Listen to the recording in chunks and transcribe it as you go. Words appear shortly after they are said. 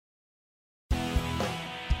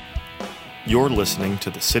You're listening to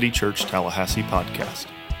the City Church Tallahassee podcast.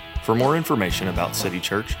 For more information about City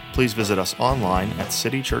Church, please visit us online at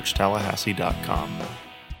citychurchtallahassee.com.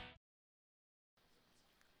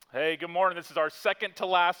 Hey, good morning. This is our second to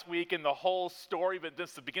last week in the whole story, but this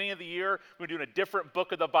is the beginning of the year. We're doing a different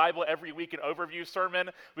book of the Bible every week, an overview sermon.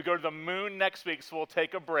 We go to the moon next week, so we'll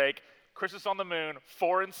take a break. Christmas on the moon,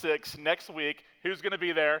 4 and 6 next week. Who's going to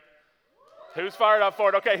be there? Who's fired up for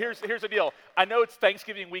it? Okay, here's the deal. I know it's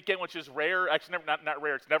Thanksgiving weekend, which is rare. Actually, not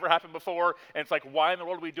rare. It's never happened before. And it's like, why in the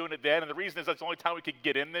world are we doing it then? And the reason is that's the only time we could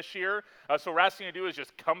get in this year. So what we're asking you to do is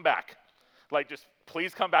just come back. Just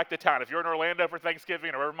please come back to town. If you're in Orlando for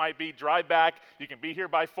Thanksgiving or wherever it might be, drive back. You can be here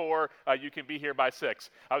by 4. You can be here by 6.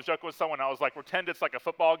 I was joking with someone. I was like, pretend it's like a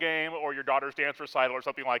football game or your daughter's dance recital or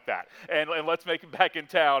something like that. And let's make it back in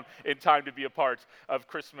town in time to be a part of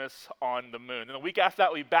Christmas on the moon. And the week after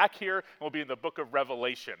that, we'll be back here and we'll be in the book of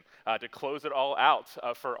Revelation to close it all out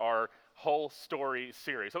for our whole story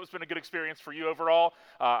series. So it's been a good experience for you overall.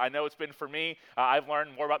 I know it's been for me. I've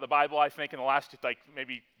learned more about the Bible, I think, in the last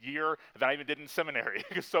maybe year than I even did in seminary.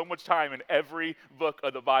 Because so much time in every book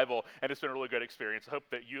of the Bible, and it's been a really good experience. I hope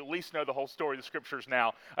that you at least know the whole story of the scriptures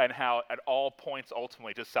now and how at all points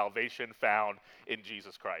ultimately to salvation found in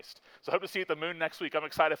Jesus Christ. So I hope to see you at the moon next week. I'm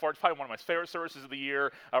excited for it. It's probably one of my favorite services of the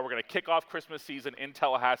year. We're going to kick off Christmas season in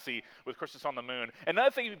Tallahassee with Christmas on the Moon. And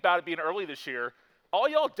another thing about it being early this year, all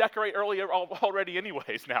y'all decorate early already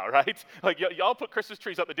anyways now, right? Y'all put Christmas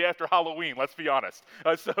trees up the day after Halloween, let's be honest.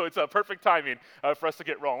 So it's a perfect timing for us to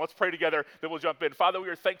get rolling. Let's pray together, then we'll jump in. Father, we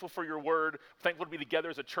are thankful for your word, thankful to be together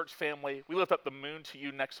as a church family. We lift up the moon to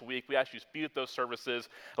you next week. We ask you to be at those services.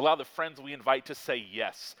 Allow the friends we invite to say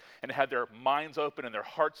yes and have their minds open and their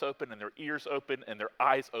hearts open and their ears open and their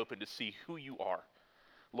eyes open to see who you are,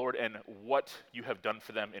 Lord, and what you have done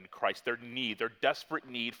for them in Christ, their desperate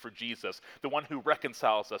need for Jesus, the one who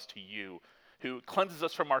reconciles us to you, who cleanses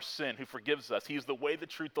us from our sin, who forgives us. He is the way, the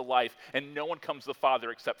truth, the life, and no one comes to the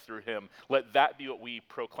Father except through him. Let that be what we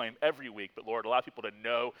proclaim every week. But Lord, allow people to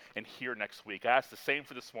know and hear next week. I ask the same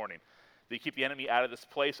for this morning, that you keep the enemy out of this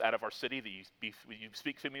place, out of our city, that you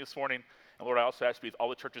speak to me this morning. And Lord, I also ask you with all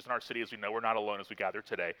the churches in our city, as we know we're not alone as we gather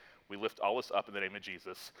today. We lift all this up in the name of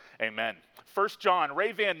Jesus. Amen. 1 John,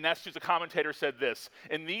 Ray Van Ness, who's a commentator, said this: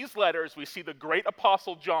 in these letters, we see the great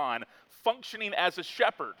apostle John functioning as a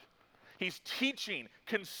shepherd. He's teaching,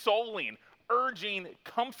 consoling, urging,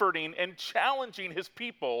 comforting, and challenging his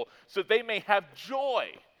people so they may have joy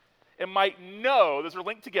and might know, those are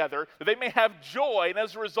linked together, that they may have joy and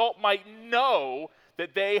as a result might know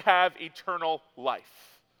that they have eternal life.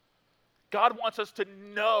 God wants us to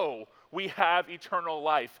know we have eternal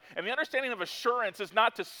life. And the understanding of assurance is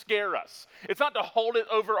not to scare us. It's not to hold it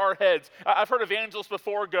over our heads. I've heard evangelists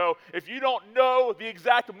before go, if you don't know the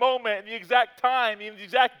exact moment, the exact time, the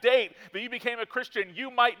exact date that you became a Christian, you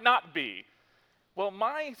might not be. Well,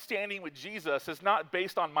 my standing with Jesus is not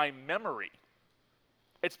based on my memory.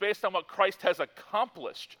 It's based on what Christ has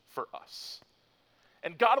accomplished for us.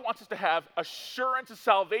 And God wants us to have assurance of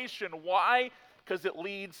salvation. Why? Because it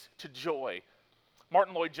leads to joy.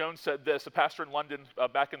 Martin Lloyd-Jones said this, a pastor in London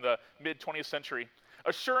back in the mid-20th century.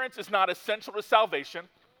 Assurance is not essential to salvation.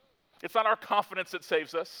 It's not our confidence that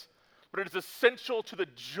saves us, but it is essential to the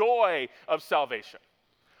joy of salvation.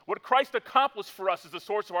 What Christ accomplished for us is the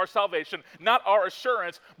source of our salvation, not our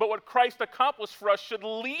assurance, but what Christ accomplished for us should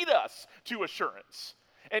lead us to assurance.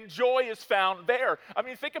 And joy is found there. I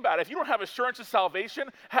mean, think about it. If you don't have assurance of salvation,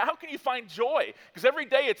 how can you find joy? Because every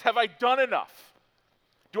day it's, have I done enough?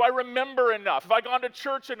 Do I remember enough? Have I gone to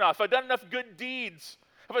church enough? Have I done enough good deeds?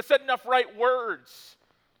 Have I said enough right words?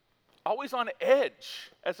 Always on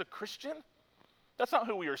edge as a Christian? That's not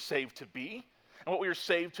who we are saved to be and what we are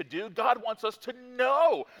saved to do. God wants us to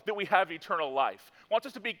know that we have eternal life. Wants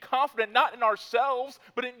us to be confident not in ourselves,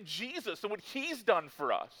 but in Jesus and what he's done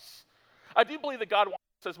for us. I do believe that God wants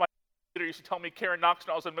us, as my leader used to tell me, Karen Knox,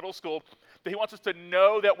 when I was in middle school, that he wants us to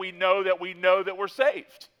know that we know that we know that we're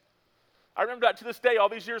saved. I remember that to this day, all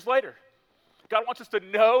these years later. God wants us to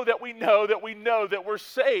know that we know that we know that we're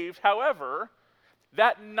saved. However,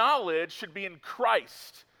 that knowledge should be in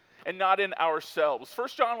Christ and not in ourselves. 1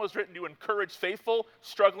 John was written to encourage faithful,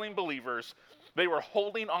 struggling believers. They were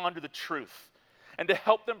holding on to the truth and to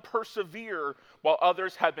help them persevere while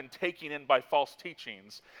others have been taken in by false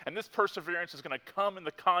teachings. And this perseverance is going to come in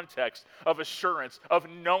the context of assurance, of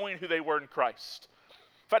knowing who they were in Christ.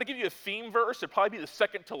 If I had to give you a theme verse, it'd probably be the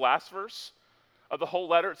second to last verse of the whole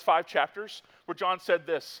letter. It's 5 chapters, where John said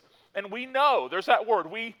this, and we know, there's that word,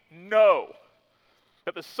 we know,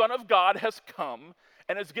 that the Son of God has come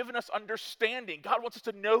and has given us understanding. God wants us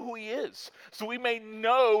to know who he is, so we may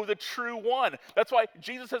know the true one. That's why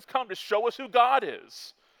Jesus has come, to show us who God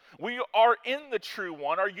is. We are in the true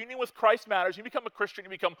one. Our union with Christ matters. You become a Christian, you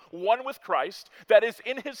become one with Christ. That is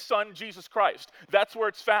in his Son, Jesus Christ. That's where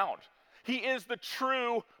it's found. He is the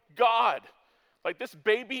true God. Like this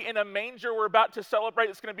baby in a manger we're about to celebrate,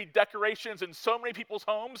 it's going to be decorations in so many people's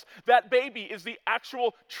homes. That baby is the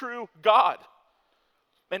actual true God.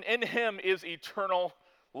 And in him is eternal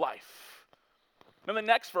life. Then the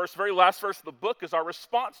next verse, very last verse of the book, is our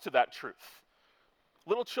response to that truth.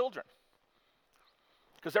 Little children,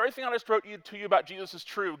 because everything I just wrote to you about Jesus is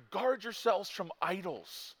true, guard yourselves from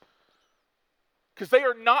idols, because they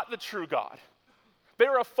are not the true God. They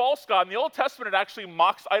are a false God. In the Old Testament, it actually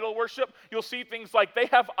mocks idol worship. You'll see things like they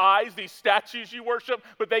have eyes, these statues you worship,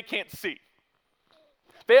 but they can't see.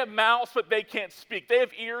 They have mouths, but they can't speak. They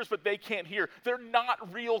have ears, but they can't hear. They're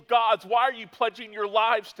not real gods. Why are you pledging your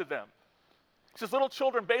lives to them? He says, little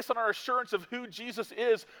children, based on our assurance of who Jesus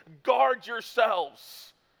is, guard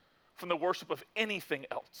yourselves from the worship of anything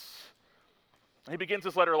else. And he begins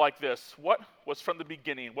his letter like this: what was from the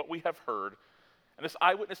beginning, what we have heard, and this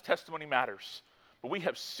eyewitness testimony matters, but we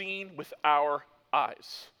have seen with our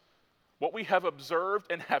eyes, what we have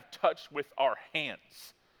observed and have touched with our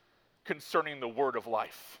hands concerning the word of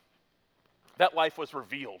life. That life was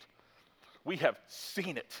revealed. We have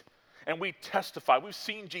seen it, and we testify. We've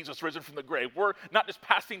seen Jesus risen from the grave. We're not just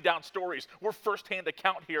passing down stories. We're firsthand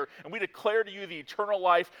account here, and we declare to you the eternal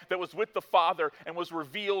life that was with the Father and was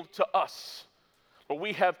revealed to us. What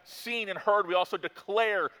we have seen and heard, we also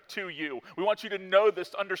declare to you. We want you to know this,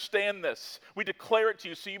 to understand this. We declare it to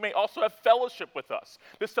you so you may also have fellowship with us.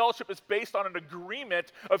 This fellowship is based on an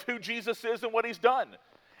agreement of who Jesus is and what he's done.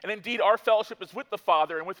 And indeed, our fellowship is with the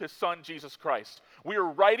Father and with his Son, Jesus Christ. We are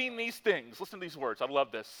writing these things. Listen to these words. I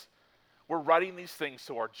love this. We're writing these things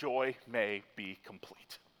so our joy may be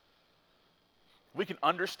complete. We can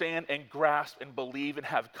understand and grasp and believe and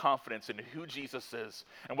have confidence in who Jesus is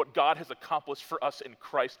and what God has accomplished for us in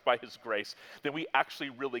Christ by his grace, then we actually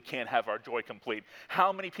really can have our joy complete.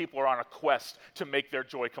 How many people are on a quest to make their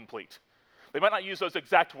joy complete? They might not use those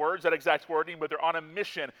exact words, that exact wording, but they're on a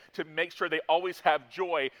mission to make sure they always have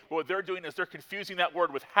joy. But what they're doing is they're confusing that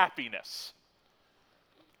word with happiness.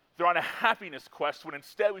 They're on a happiness quest when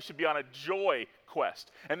instead we should be on a joy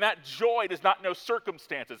quest. And that joy does not know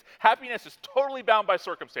circumstances. Happiness is totally bound by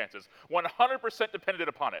circumstances, 100% dependent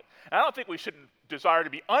upon it. And I don't think we should desire to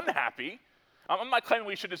be unhappy. I'm not claiming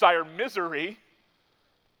we should desire misery,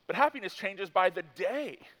 but happiness changes by the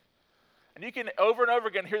day. And you can over and over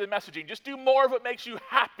again hear the messaging, just do more of what makes you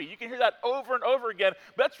happy. You can hear that over and over again,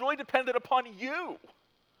 but that's really dependent upon you.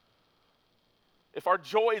 If our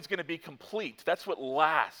joy is going to be complete, that's what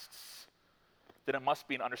lasts, then it must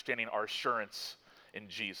be in understanding our assurance in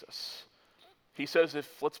Jesus. He says,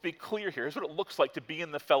 let's be clear here, here's what it looks like to be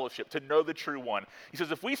in the fellowship, to know the true one. He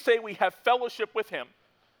says, if we say we have fellowship with him,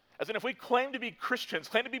 as in if we claim to be Christians,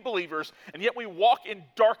 claim to be believers, and yet we walk in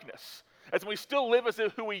darkness, as in we still live as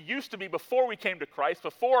who we used to be before we came to Christ,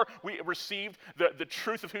 before we received the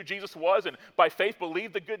truth of who Jesus was, and by faith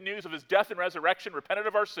believed the good news of his death and resurrection, repented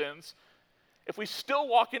of our sins, if we still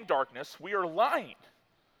walk in darkness, we are lying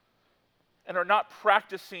and are not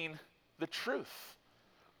practicing the truth.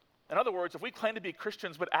 In other words, if we claim to be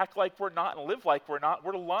Christians but act like we're not and live like we're not,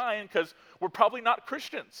 we're lying because we're probably not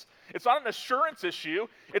Christians. It's not an assurance issue.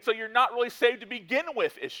 It's a you're not really saved to begin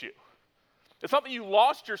with issue. It's not that you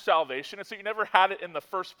lost your salvation. It's that you never had it in the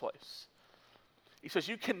first place. He says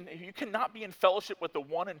you cannot be in fellowship with the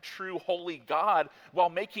one and true holy God while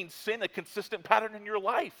making sin a consistent pattern in your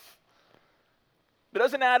life. It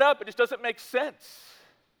doesn't add up. It just doesn't make sense.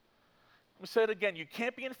 Let me say it again. You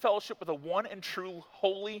can't be in fellowship with a one and true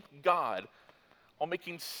holy God while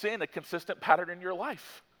making sin a consistent pattern in your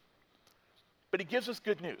life. But he gives us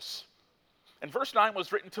good news. And verse 9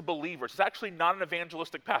 was written to believers. It's actually not an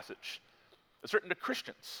evangelistic passage. It's written to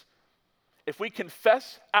Christians. If we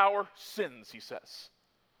confess our sins, he says,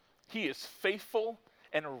 he is faithful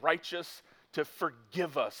and righteous to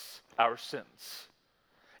forgive us our sins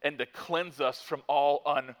and to cleanse us from all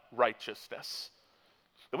unrighteousness.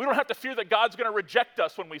 That we don't have to fear that God's going to reject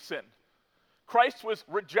us when we sin. Christ was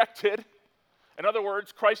rejected. In other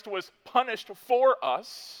words, Christ was punished for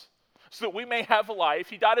us so that we may have life.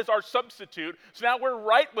 He died as our substitute. So now we're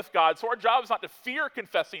right with God. So our job is not to fear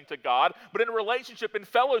confessing to God, but in a relationship, in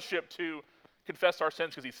fellowship, to confess our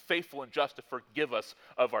sins because he's faithful and just to forgive us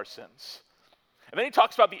of our sins. And then he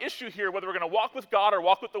talks about the issue here, whether we're going to walk with God or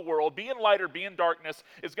walk with the world, be in light or be in darkness,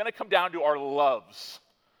 is going to come down to our loves.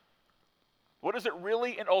 What is it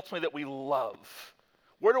really and ultimately that we love?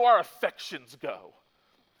 Where do our affections go?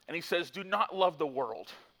 And he says, do not love the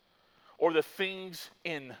world or the things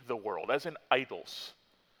in the world, as in idols.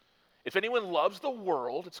 If anyone loves the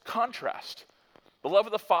world, it's contrast. The love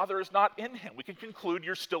of the Father is not in him. We can conclude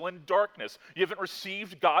you're still in darkness. You haven't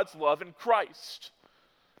received God's love in Christ.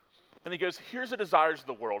 And he goes, here's the desires of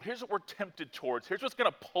the world. Here's what we're tempted towards. Here's what's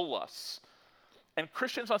going to pull us. And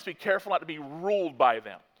Christians must be careful not to be ruled by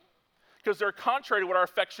them, because they're contrary to what our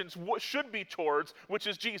affections should be towards, which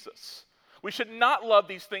is Jesus. We should not love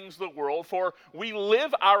these things of the world, for we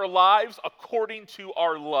live our lives according to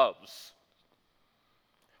our loves.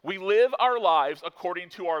 We live our lives according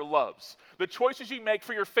to our loves. The choices you make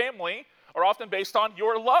for your family are often based on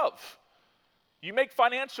your love. You make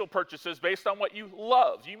financial purchases based on what you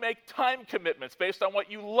love. You make time commitments based on what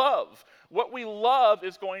you love. What we love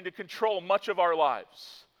is going to control much of our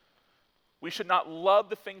lives. We should not love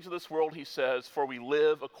the things of this world, he says, for we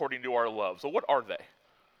live according to our loves. So what are they?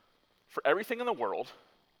 For everything in the world,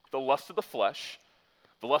 the lust of the flesh,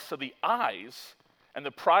 the lust of the eyes, and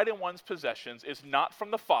the pride in one's possessions is not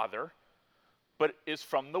from the Father, but is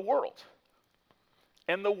from the world.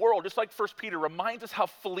 And the world, just like 1 Peter, reminds us how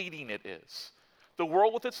fleeting it is. The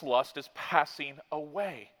world with its lust is passing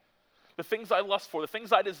away. The things I lust for, the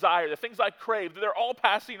things I desire, the things I crave, they're all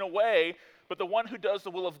passing away, but the one who does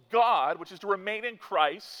the will of God, which is to remain in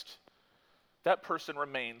Christ, that person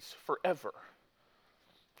remains forever.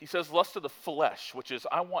 He says lust of the flesh, which is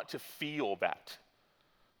I want to feel that.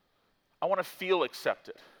 I want to feel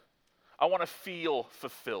accepted. I want to feel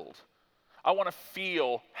fulfilled. I want to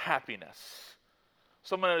feel happiness.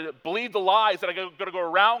 So I'm going to believe the lies that I'm going to go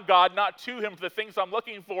around God, not to him, for the things I'm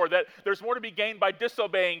looking for, that there's more to be gained by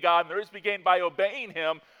disobeying God than there is to be gained by obeying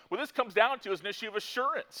him. What this comes down to is an issue of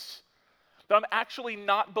assurance. That I'm actually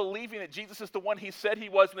not believing that Jesus is the one he said he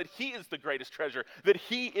was and that he is the greatest treasure, that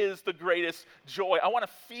he is the greatest joy. I want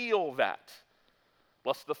to feel that.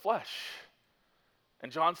 Lust of the flesh.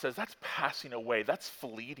 And John says that's passing away. That's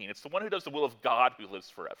fleeting. It's the one who does the will of God who lives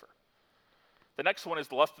forever. The next one is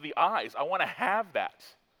the lust of the eyes. I want to have that.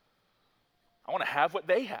 I want to have what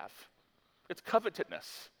they have. It's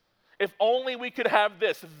covetousness. If only we could have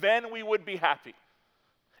this, then we would be happy.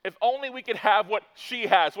 If only we could have what she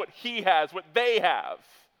has, what he has, what they have.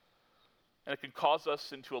 And it can cause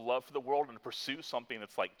us into a love for the world and to pursue something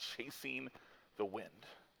that's like chasing the wind.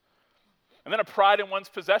 And then a pride in one's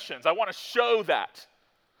possessions. I want to show that.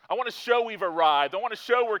 I want to show we've arrived. I want to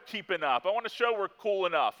show we're keeping up. I want to show we're cool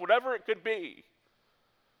enough, whatever it could be.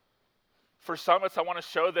 For some, it's I want to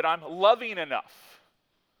show that I'm loving enough.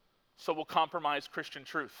 So we'll compromise Christian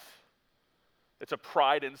truth. It's a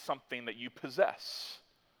pride in something that you possess,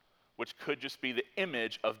 which could just be the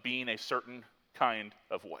image of being a certain kind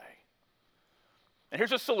of way. And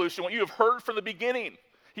here's a solution. What you have heard from the beginning,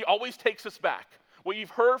 he always takes us back. What you've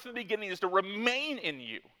heard from the beginning is to remain in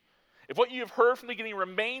you. If what you have heard from the beginning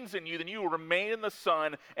remains in you, then you will remain in the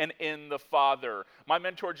Son and in the Father. My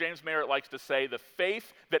mentor, James Merritt, likes to say, the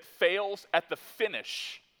faith that fails at the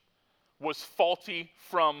finish was faulty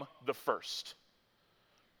from the first.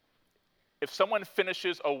 If someone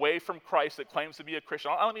finishes away from Christ that claims to be a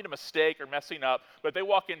Christian, I don't mean a mistake or messing up, but they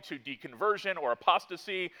walk into deconversion or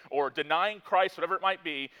apostasy or denying Christ, whatever it might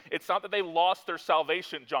be, it's not that they lost their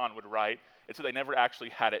salvation, John would write, it's that they never actually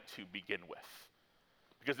had it to begin with.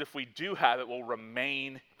 Because if we do have it, we'll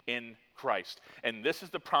remain in Christ. And this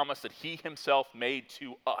is the promise that he himself made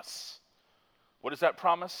to us. What is that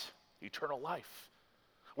promise? Eternal life.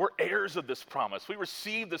 We're heirs of this promise. We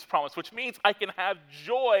receive this promise, which means I can have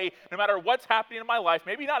joy no matter what's happening in my life.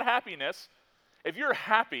 Maybe not happiness. If you're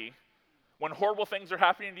happy when horrible things are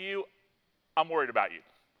happening to you, I'm worried about you.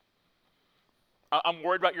 I'm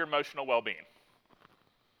worried about your emotional well-being.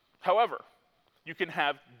 However, you can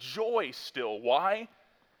have joy still. Why?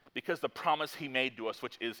 Because the promise he made to us,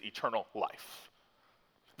 which is eternal life.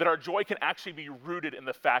 That our joy can actually be rooted in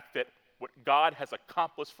the fact that what God has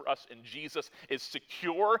accomplished for us in Jesus is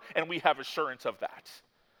secure, and we have assurance of that.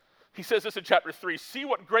 He says this in chapter 3, see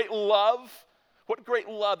what great love,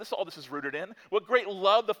 all this is rooted in, what great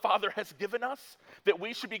love the Father has given us, that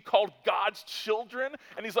we should be called God's children.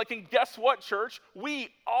 And he's like, and guess what, church? We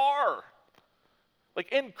are.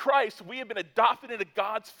 Like in Christ, we have been adopted into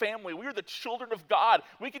God's family. We are the children of God.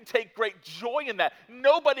 We can take great joy in that.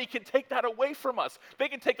 Nobody can take that away from us. They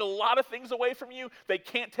can take a lot of things away from you. They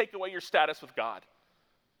can't take away your status with God.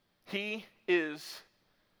 He is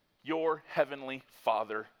your heavenly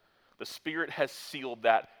Father. The Spirit has sealed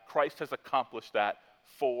that. Christ has accomplished that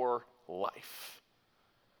for life.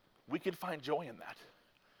 We can find joy in that.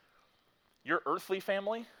 Your earthly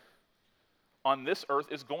family on this earth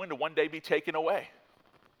is going to one day be taken away.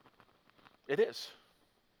 It is.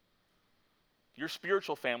 Your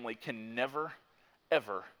spiritual family can never,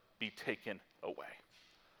 ever be taken away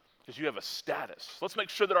because you have a status. Let's make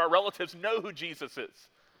sure that our relatives know who Jesus is.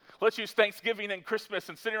 Let's use Thanksgiving and Christmas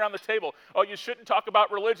and sitting around the table. Oh, you shouldn't talk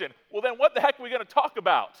about religion. Well, then what the heck are we going to talk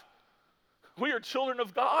about? We are children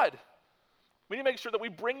of God. We need to make sure that we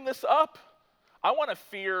bring this up. I want to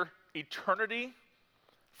fear eternity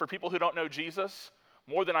for people who don't know Jesus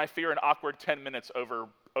more than I fear an awkward 10 minutes over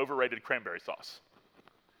overrated cranberry sauce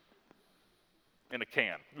in a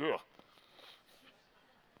can. Ugh.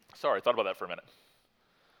 Sorry, I thought about that for a minute.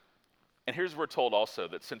 And here's we're told also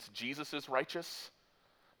that since Jesus is righteous,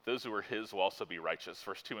 those who are his will also be righteous.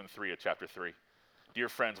 Verse 2 and 3 of chapter 3. Dear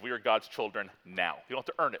friends, we are God's children now. You don't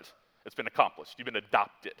have to earn it. It's been accomplished. You've been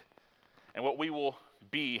adopted. And what we will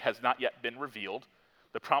be has not yet been revealed.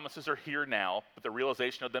 The promises are here now, but the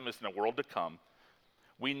realization of them is in the world to come.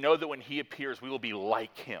 We know that when he appears, we will be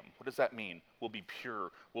like him. What does that mean? We'll be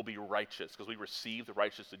pure, we'll be righteous, because we received the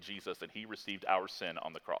righteousness of Jesus and he received our sin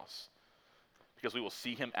on the cross. Because we will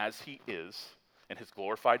see him as he is in his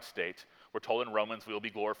glorified state. We're told in Romans we will be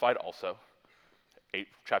glorified also.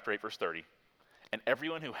 Chapter 8, verse 30. And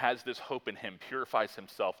everyone who has this hope in him purifies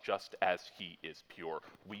himself just as he is pure.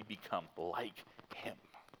 We become like him.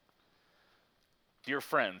 Dear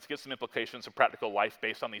friends, give some implications of practical life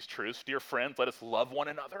based on these truths. Dear friends, let us love one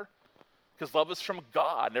another, because love is from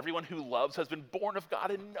God, and everyone who loves has been born of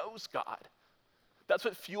God and knows God. That's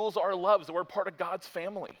what fuels our love, is that we're part of God's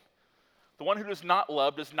family. The one who does not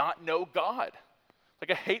love does not know God.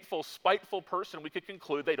 Like a hateful, spiteful person, we could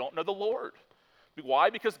conclude they don't know the Lord.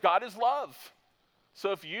 Why? Because God is love.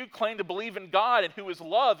 So if you claim to believe in God and who is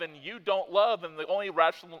love and you don't love, then the only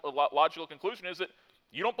rational, logical conclusion is that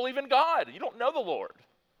you don't believe in God. You don't know the Lord.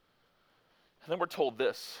 And then we're told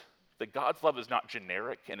this, that God's love is not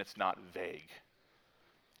generic and it's not vague.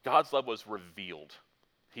 God's love was revealed.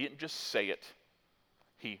 He didn't just say it.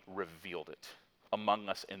 He revealed it among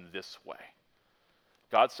us in this way.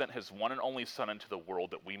 God sent his one and only Son into the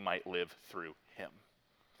world that we might live through him.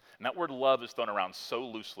 And that word love is thrown around so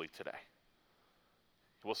loosely today.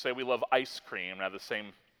 We'll say we love ice cream, and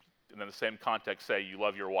in the same context say you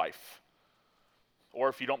love your wife. Or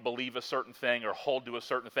if you don't believe a certain thing or hold to a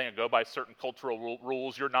certain thing or go by certain cultural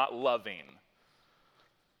rules, you're not loving.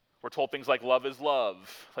 We're told things like love is love.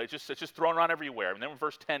 It's just thrown around everywhere. And then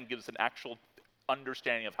verse 10 gives us an actual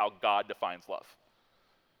understanding of how God defines love.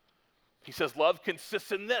 He says love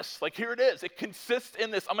consists in this. Like here it is. It consists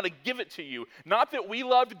in this. I'm going to give it to you. Not that we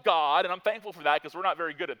loved God, and I'm thankful for that because we're not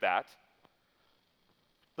very good at that,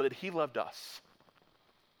 but that he loved us.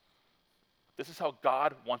 This is how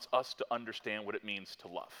God wants us to understand what it means to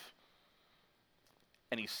love.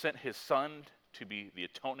 And he sent his Son to be the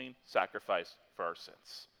atoning sacrifice for our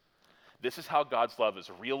sins. This is how God's love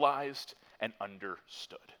is realized and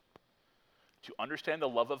understood. To understand the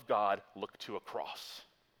love of God, look to a cross.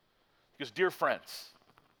 Because dear friends,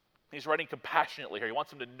 he's writing compassionately here. He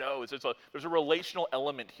wants them to know there's a relational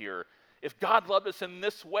element here. If God loved us in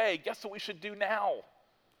this way, guess what we should do now?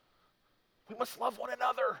 We must love one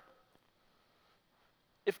another.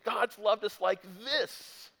 If God's loved us like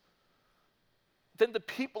this, then the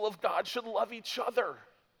people of God should love each other.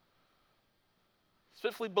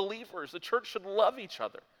 Especially believers, the church should love each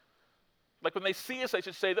other. Like when they see us, they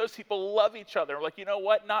should say, those people love each other. We're like, you know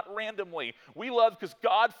what? Not randomly. We love because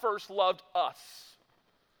God first loved us.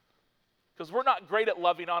 Because we're not great at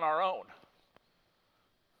loving on our own.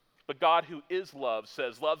 But God, who is love,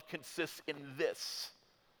 says love consists in this.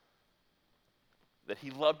 That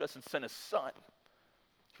he loved us and sent his Son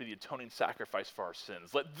for the atoning sacrifice for our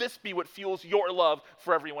sins. Let this be what fuels your love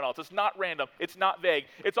for everyone else. It's not random. It's not vague.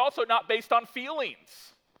 It's also not based on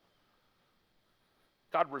feelings.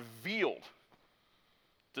 God revealed.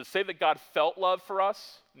 Does it say that God felt love for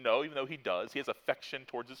us? No, even though he does. He has affection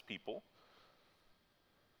towards his people.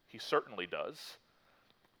 He certainly does.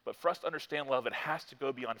 But for us to understand love, it has to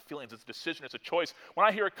go beyond feelings. It's a decision. It's a choice. When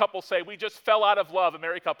I hear a couple say, we just fell out of love, a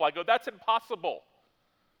married couple, I go, that's impossible.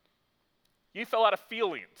 You fell out of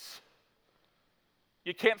feelings.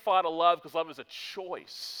 You can't fall out of love because love is a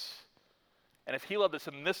choice. And if he loved us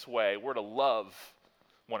in this way, we're to love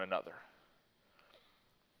one another.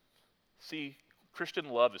 See, Christian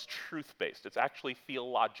love is truth-based. It's actually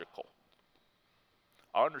theological.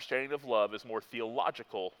 Our understanding of love is more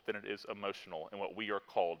theological than it is emotional in what we are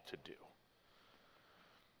called to do.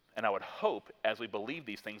 And I would hope, as we believe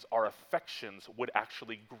these things, our affections would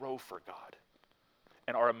actually grow for God.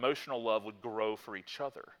 And our emotional love would grow for each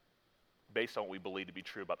other based on what we believe to be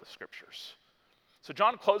true about the scriptures. So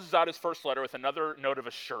John closes out his first letter with another note of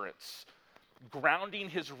assurance, grounding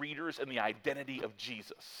his readers in the identity of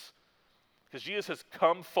Jesus. Because Jesus has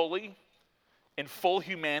come fully in full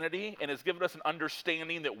humanity and has given us an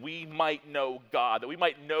understanding that we might know God, that we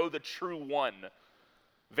might know the true one.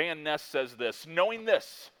 Van Ness says this, knowing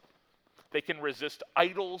this, they can resist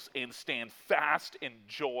idols and stand fast in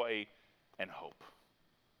joy and hope.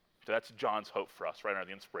 So that's John's hope for us, right under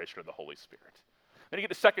the inspiration of the Holy Spirit. Then you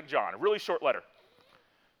get to 2 John, a really short letter.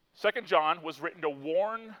 2 John was written to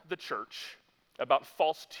warn the church about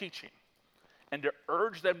false teaching and to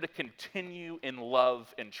urge them to continue in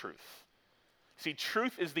love and truth. See,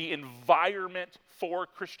 truth is the environment for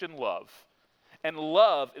Christian love, and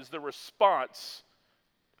love is the response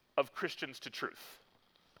of Christians to truth.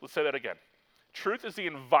 Let's say that again. Truth is the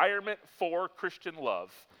environment for Christian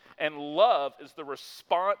love, and love is the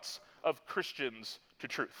response of Christians to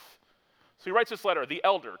truth. So he writes this letter, the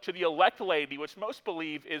elder, to the elect lady, which most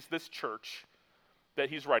believe is this church that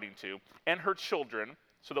he's writing to, and her children,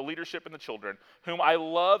 so the leadership and the children, whom I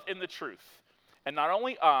love in the truth. And not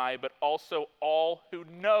only I, but also all who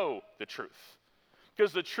know the truth.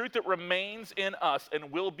 Because the truth that remains in us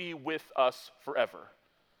and will be with us forever.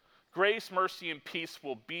 Grace, mercy, and peace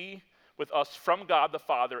will be with us from God the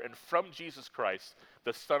Father and from Jesus Christ,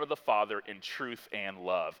 the Son of the Father, in truth and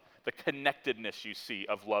love. The connectedness you see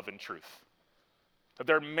of love and truth. That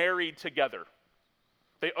they're married together.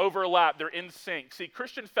 They overlap, they're in sync. See,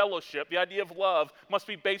 Christian fellowship, the idea of love, must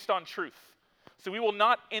be based on truth. So we will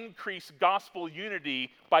not increase gospel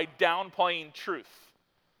unity by downplaying truth.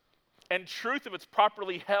 And truth, if it's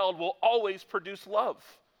properly held, will always produce love.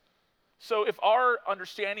 So if our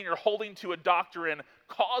understanding or holding to a doctrine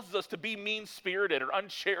causes us to be mean-spirited or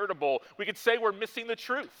uncharitable, we could say we're missing the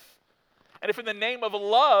truth. And if in the name of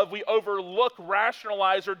love we overlook,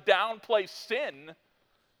 rationalize, or downplay sin,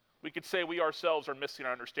 we could say we ourselves are missing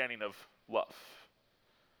our understanding of love.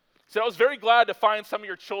 So I was very glad to find some of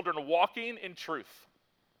your children walking in truth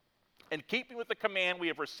and keeping with the command we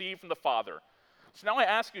have received from the Father. So now I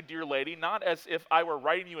ask you, dear lady, not as if I were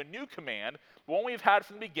writing you a new command, but one we've had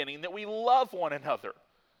from the beginning, that we love one another.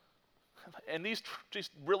 And these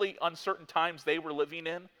just really uncertain times they were living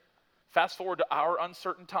in, fast forward to our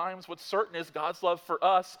uncertain times, what's certain is God's love for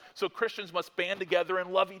us, so Christians must band together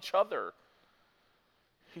and love each other.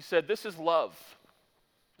 He said, this is love.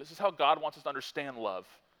 This is how God wants us to understand love.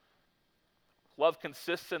 Love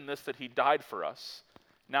consists in this, that he died for us.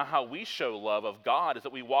 Now how we show love of God is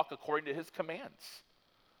that we walk according to his commands.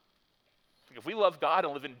 If we love God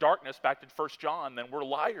and live in darkness, back to 1 John, then we're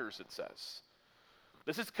liars, it says.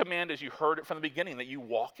 This is command as you heard it from the beginning, that you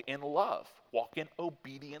walk in love, walk in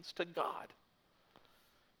obedience to God.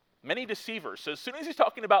 Many deceivers. So as soon as he's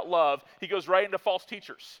talking about love, he goes right into false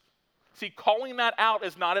teachers. See, calling that out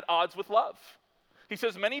is not at odds with love. He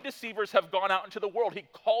says many deceivers have gone out into the world. He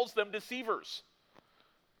calls them deceivers.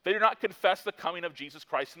 They do not confess the coming of Jesus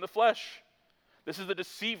Christ in the flesh. This is the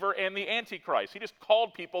deceiver and the antichrist. He just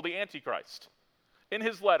called people the antichrist. In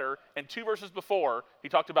his letter, and 2 verses before, he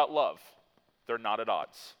talked about love. They're not at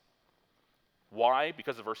odds. Why?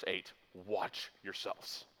 Because of verse 8. Watch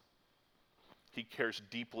yourselves. He cares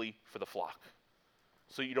deeply for the flock,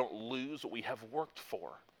 so you don't lose what we have worked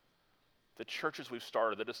for. The churches we've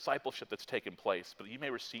started, the discipleship that's taken place, but you may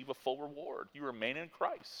receive a full reward. You remain in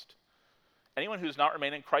Christ. Anyone who does not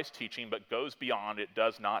remain in Christ's teaching but goes beyond it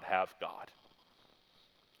does not have God.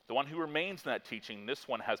 The one who remains in that teaching, this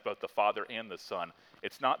one has both the Father and the Son.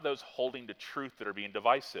 It's not those holding to truth that are being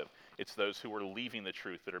divisive. It's those who are leaving the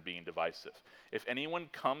truth that are being divisive. If anyone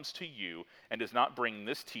comes to you and does not bring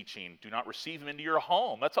this teaching, do not receive him into your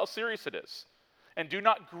home. That's how serious it is. And do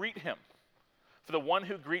not greet him. For the one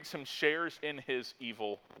who greets him shares in his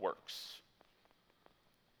evil works.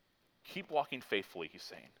 Keep walking faithfully, he's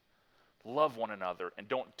saying. Love one another and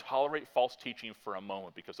don't tolerate false teaching for a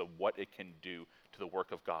moment because of what it can do to the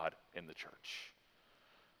work of God in the church.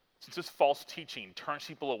 Since this false teaching turns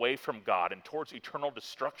people away from God and towards eternal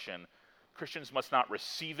destruction, Christians must not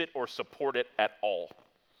receive it or support it at all.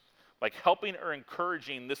 Like helping or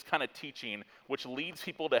encouraging this kind of teaching, which leads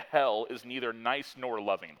people to hell, is neither nice nor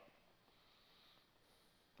loving.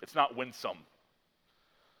 It's not winsome.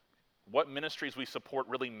 What ministries we support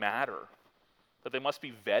really matter, but they must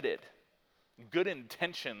be vetted. Good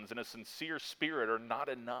intentions and a sincere spirit are not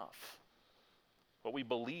enough. What we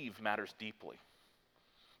believe matters deeply.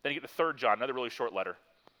 Then you get to 3 John, another really short letter,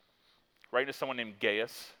 writing to someone named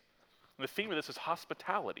Gaius. And the theme of this is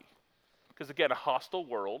hospitality. Because again, a hostile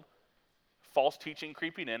world, false teaching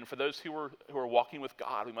creeping in. For those who are walking with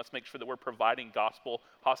God, we must make sure that we're providing gospel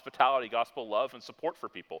hospitality, gospel love, and support for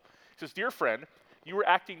people. He says, dear friend, you are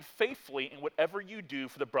acting faithfully in whatever you do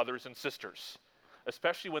for the brothers and sisters,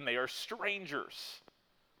 especially when they are strangers.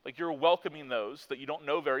 Like you're welcoming those that you don't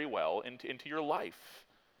know very well into your life.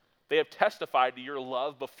 They have testified to your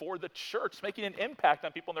love before the church, making an impact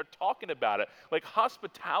on people, and they're talking about it. Like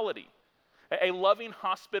hospitality. A loving,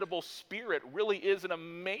 hospitable spirit really is an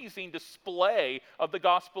amazing display of the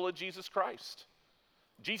gospel of Jesus Christ.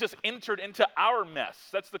 Jesus entered into our mess.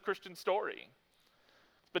 That's the Christian story.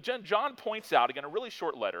 But John points out, again, a really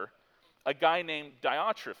short letter, a guy named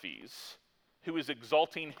Diotrephes who is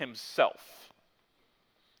exalting himself,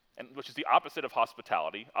 and which is the opposite of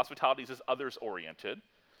hospitality. Hospitality is others-oriented,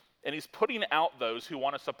 and he's putting out those who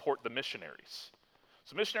want to support the missionaries.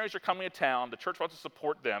 So missionaries are coming to town, the church wants to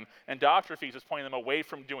support them, and Diotrephes is pointing them away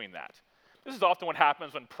from doing that. This is often what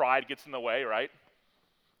happens when pride gets in the way, right?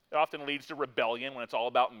 It often leads to rebellion when it's all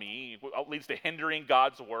about me. It leads to hindering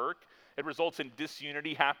God's work. It results in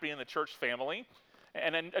disunity happening in the church family.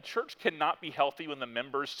 And then a church cannot be healthy when the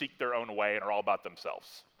members seek their own way and are all about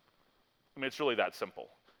themselves. I mean, it's really that simple.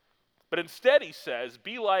 But instead, he says,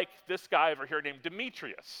 be like this guy over here named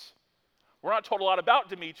Demetrius. We're not told a lot about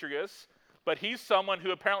Demetrius, but he's someone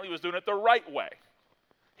who apparently was doing it the right way.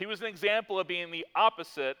 He was an example of being the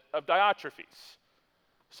opposite of Diotrephes.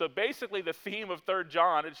 So basically the theme of 3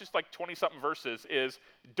 John, it's just like 20-something verses, is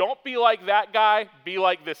don't be like that guy, be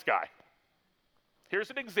like this guy. Here's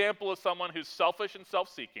an example of someone who's selfish and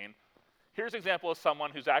self-seeking. Here's an example of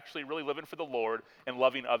someone who's actually really living for the Lord and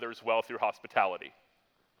loving others well through hospitality.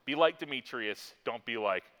 Be like Demetrius, don't be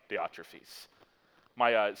like Diotrephes.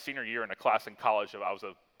 My senior year in a class in college, I was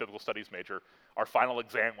a biblical studies major, our final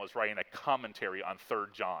exam was writing a commentary on 3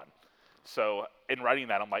 John. So in writing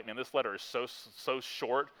that, I'm like, man, this letter is so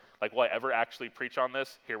short. Like, will I ever actually preach on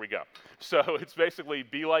this? Here we go. So it's basically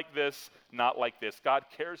be like this, not like this. God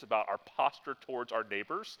cares about our posture towards our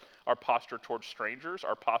neighbors, our posture towards strangers,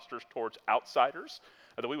 our postures towards outsiders.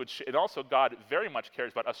 And also God very much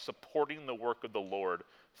cares about us supporting the work of the Lord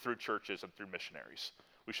through churches and through missionaries.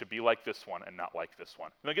 We should be like this one and not like this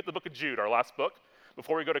one. And then get the book of Jude, our last book,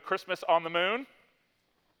 before we go to Christmas on the moon.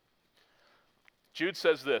 Jude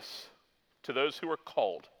says this, to those who are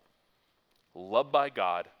called, loved by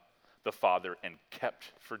God, the Father, and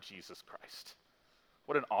kept for Jesus Christ.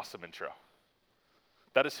 What an awesome intro.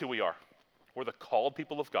 That is who we are. We're the called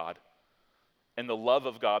people of God and the love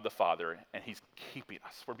of God the Father, and he's keeping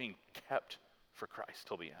us. We're being kept for Christ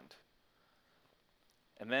till the end.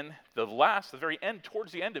 And then the very end,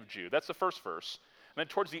 towards the end of Jude, that's the first verse. And then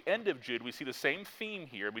towards the end of Jude, we see the same theme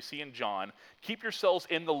here we see in John. Keep yourselves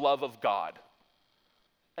in the love of God.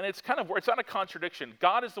 And it's not a contradiction.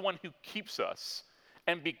 God is the one who keeps us.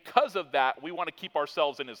 And because of that, we want to keep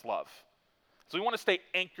ourselves in his love. So we want to stay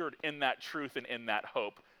anchored in that truth and in that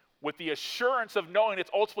hope with the assurance of knowing it's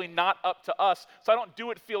ultimately not up to us. So I don't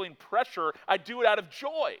do it feeling pressure. I do it out of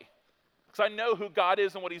joy because I know who God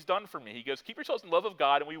is and what he's done for me. He goes, keep yourselves in the love of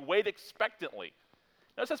God, and we wait expectantly.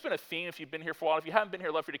 Notice that's been a theme if you've been here for a while. If you haven't been here,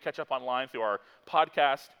 I'd love for you to catch up online through our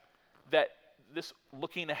podcast, that this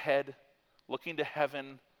looking ahead, looking to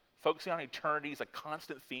heaven, focusing on eternity is a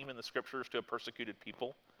constant theme in the scriptures to a persecuted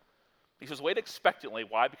people. He says, wait expectantly.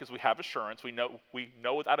 Why? Because we have assurance. We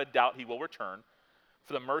know without a doubt he will return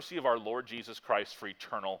for the mercy of our Lord Jesus Christ for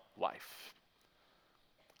eternal life.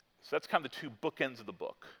 So that's kind of the two bookends of the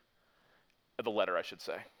book, of the letter, I should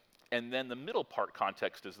say. And then the middle part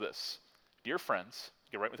context is this. Dear friends,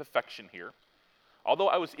 get right with affection here. Although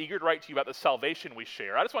I was eager to write to you about the salvation we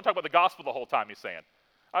share, I just want to talk about the gospel the whole time, he's saying.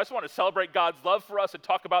 I just want to celebrate God's love for us and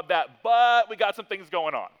talk about that, but we got some things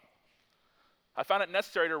going on. I found it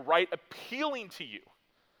necessary to write appealing to you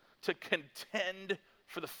to contend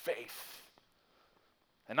for the faith.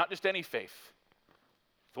 And not just any faith,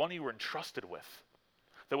 the one you were entrusted with,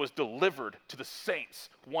 that was delivered to the saints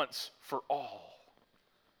once for all.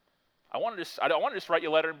 I don't want to just write you a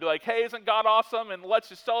letter and be like, hey, isn't God awesome? And let's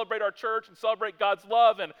just celebrate our church and celebrate God's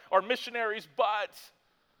love and our missionaries, but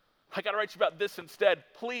I got to write you about this instead.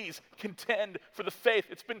 Please contend for the faith.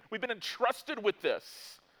 We've been entrusted with this.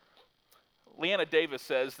 Leanna Davis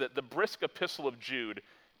says that the brisk epistle of Jude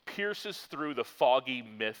pierces through the foggy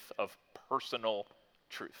myth of personal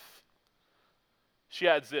truth. She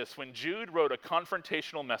adds this, when Jude wrote a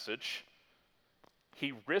confrontational message,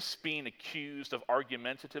 he risks being accused of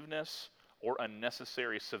argumentativeness or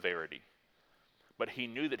unnecessary severity. But he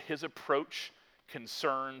knew that his approach,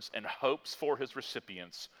 concerns, and hopes for his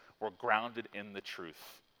recipients were grounded in the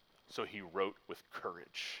truth. So he wrote with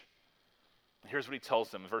courage. Here's what he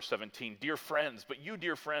tells them in verse 17. Dear friends, but you,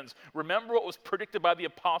 dear friends, remember what was predicted by the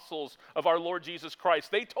apostles of our Lord Jesus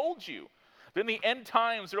Christ. They told you that in the end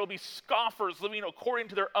times there will be scoffers living according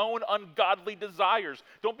to their own ungodly desires.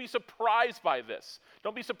 Don't be surprised by this.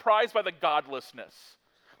 Don't be surprised by the godlessness.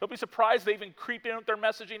 Don't be surprised they even creep in with their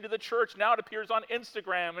messaging to the church. Now it appears on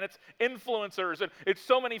Instagram, and it's influencers, and it's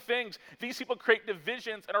so many things. These people create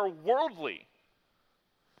divisions and are worldly.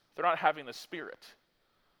 They're not having the Spirit.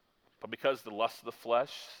 But because the lust of the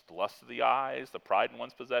flesh, the lust of the eyes, the pride in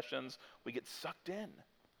one's possessions, we get sucked in.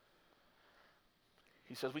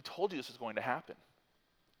 He says, we told you this is going to happen.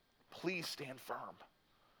 Please stand firm.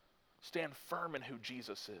 Stand firm in who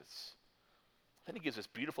Jesus is. Then he gives this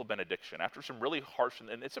beautiful benediction after some really harsh,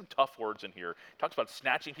 and it's some tough words in here. He talks about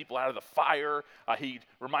snatching people out of the fire. He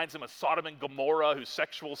reminds them of Sodom and Gomorrah, whose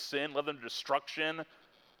sexual sin led them to destruction.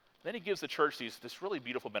 Then he gives the church this really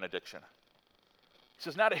beautiful benediction. He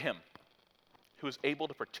says, now to him who is able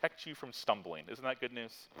to protect you from stumbling. Isn't that good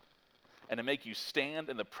news? And to make you stand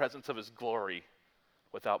in the presence of his glory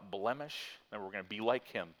without blemish, and we're going to be like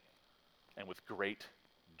him, and with great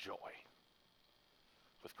joy.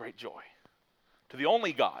 With great joy. To the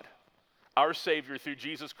only God, our Savior, through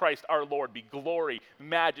Jesus Christ our Lord, be glory,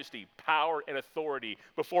 majesty, power, and authority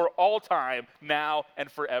before all time, now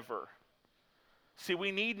and forever. See,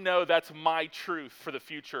 we need to know that's my truth for the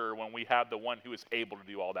future when we have the one who is able to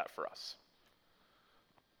do all that for us.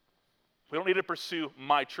 We don't need to pursue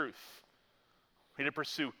my truth. We need to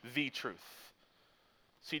pursue the truth.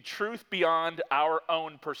 See, truth beyond our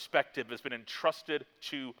own perspective has been entrusted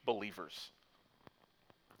to believers.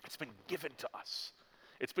 It's been given to us.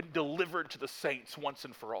 It's been delivered to the saints once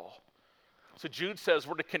and for all. So Jude says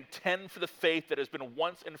we're to contend for the faith that has been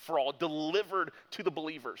once and for all delivered to the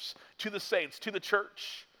believers, to the saints, to the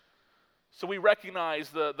church. So we recognize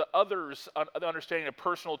the others' the understanding of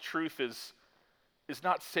personal truth is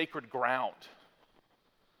not sacred ground.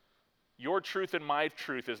 Your truth and my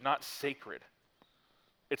truth is not sacred.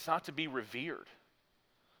 It's not to be revered.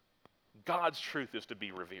 God's truth is to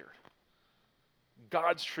be revered.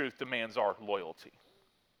 God's truth demands our loyalty.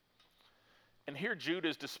 And here Jude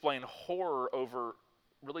is displaying horror over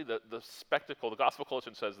really the spectacle. The Gospel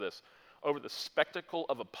Coalition says this, over the spectacle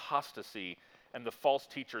of apostasy and the false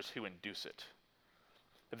teachers who induce it.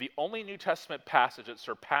 The only New Testament passage that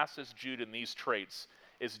surpasses Jude in these traits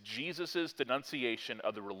is Jesus' denunciation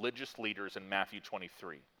of the religious leaders in Matthew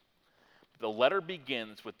 23. The letter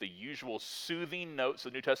begins with the usual soothing notes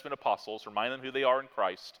of the New Testament apostles, remind them who they are in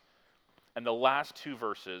Christ. And the last two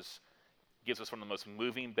verses gives us one of the most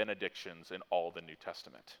moving benedictions in all the New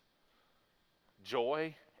Testament.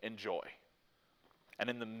 Joy and joy. And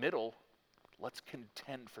in the middle, let's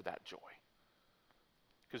contend for that joy.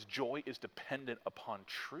 Because joy is dependent upon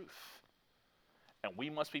truth. And we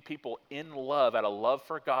must be people in love, out of love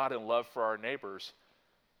for God and love for our neighbors,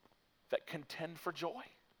 that contend for joy.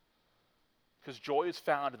 Because joy is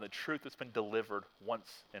found in the truth that's been delivered once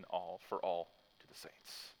and all for all to the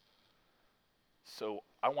saints. So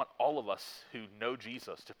I want all of us who know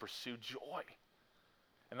Jesus to pursue joy.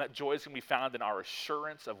 And that joy is going to be found in our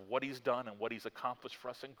assurance of what he's done and what he's accomplished for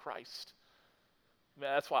us in Christ.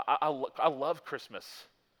 Man, that's why I love Christmas.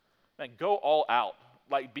 Man, go all out.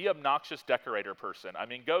 Like, be obnoxious decorator person. I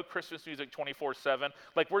mean, go Christmas music 24/7.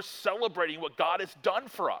 Like, we're celebrating what God has done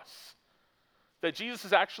for us. That Jesus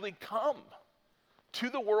has actually come to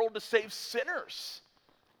the world to save sinners.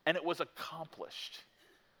 And it was accomplished.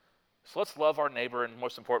 So let's love our neighbor and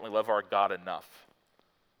most importantly, love our God enough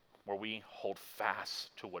where we hold fast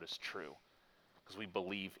to what is true. Because we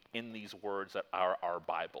believe in these words that are our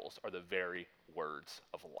Bibles are the very words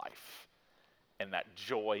of life. And that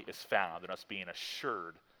joy is found in us being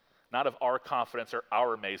assured, not of our confidence or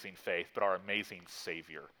our amazing faith, but our amazing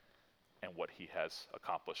Savior and what he has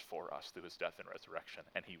accomplished for us through his death and resurrection.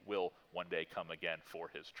 And he will one day come again for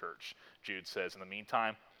his church. Jude says, in the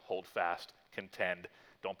meantime, hold fast, contend.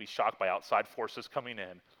 Don't be shocked by outside forces coming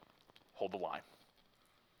in. Hold the line.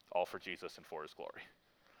 All for Jesus and for his glory.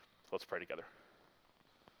 Let's pray together.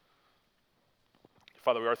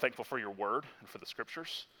 Father, we are thankful for your word and for the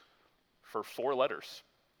scriptures, for 4 letters.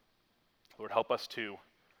 Lord, help us to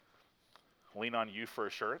lean on you for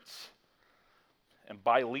assurance. And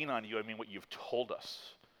by lean on you, I mean what you've told us.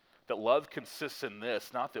 That love consists in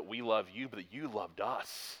this, not that we love you, but that you loved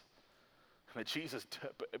us. And that Jesus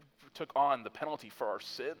took on the penalty for our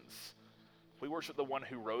sins. We worship the one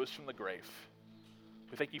who rose from the grave.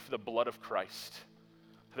 We thank you for the blood of Christ.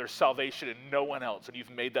 There's salvation in no one else, and you've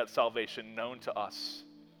made that salvation known to us.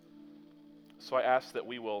 So I ask that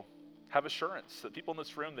we will have assurance, that people in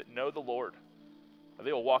this room that know the Lord, that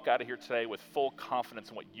they will walk out of here today with full confidence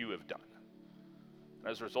in what you have done.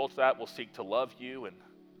 And as a result of that, we'll seek to love you and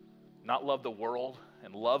not love the world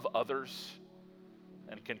and love others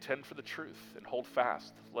and contend for the truth and hold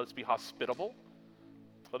fast. Let us be hospitable.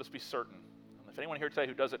 Let us be certain. And if anyone here today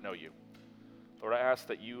who doesn't know you, Lord, I ask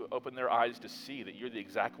that you open their eyes to see that you're the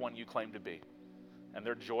exact one you claim to be, and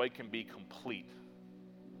their joy can be complete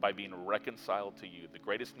by being reconciled to you, the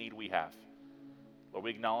greatest need we have. Lord, we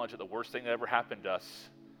acknowledge that the worst thing that ever happened to us,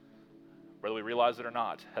 whether we realize it or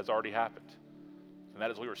not, has already happened. And that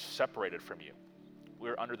is we were separated from you. We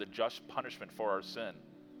were under the just punishment for our sin.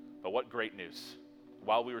 But what great news.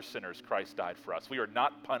 While we were sinners, Christ died for us. We are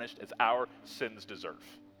not punished as our sins deserve.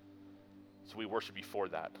 So we worship you for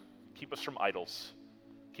that. Keep us from idols.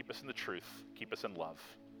 Keep us in the truth. Keep us in love.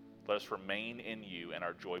 Let us remain in you and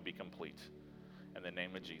our joy be complete. In the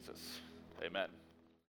name of Jesus, amen.